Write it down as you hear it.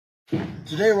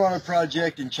Today we're on a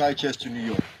project in Chichester, New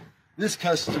York. This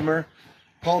customer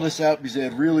called us out because they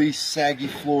had really saggy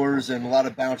floors and a lot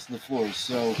of bounce in the floors.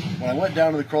 So when I went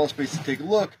down to the crawl space to take a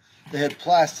look, they had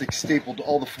plastic stapled to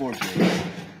all the floor joists.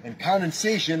 And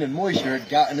condensation and moisture had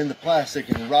gotten in the plastic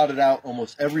and rotted out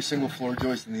almost every single floor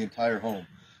joist in the entire home.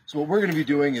 So what we're going to be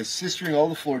doing is sistering all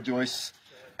the floor joists,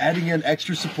 adding in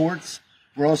extra supports.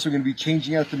 We're also going to be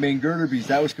changing out the main girder because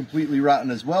that was completely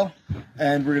rotten as well.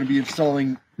 And we're going to be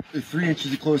installing 3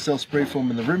 inches of closed cell spray foam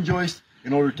in the rim joist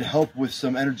in order to help with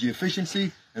some energy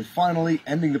efficiency. And finally,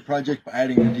 ending the project by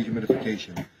adding in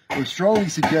dehumidification. It was strongly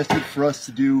suggested for us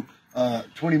to do a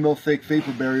 20 mil thick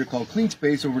vapor barrier called Clean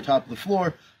Space over top of the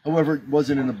floor. However, it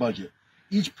wasn't in the budget.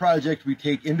 Each project we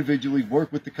take individually,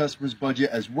 work with the customer's budget,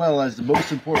 as well as the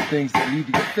most important things that need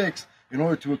to get fixed in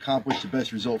order to accomplish the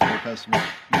best result for the customer.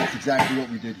 And that's exactly what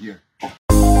we did here.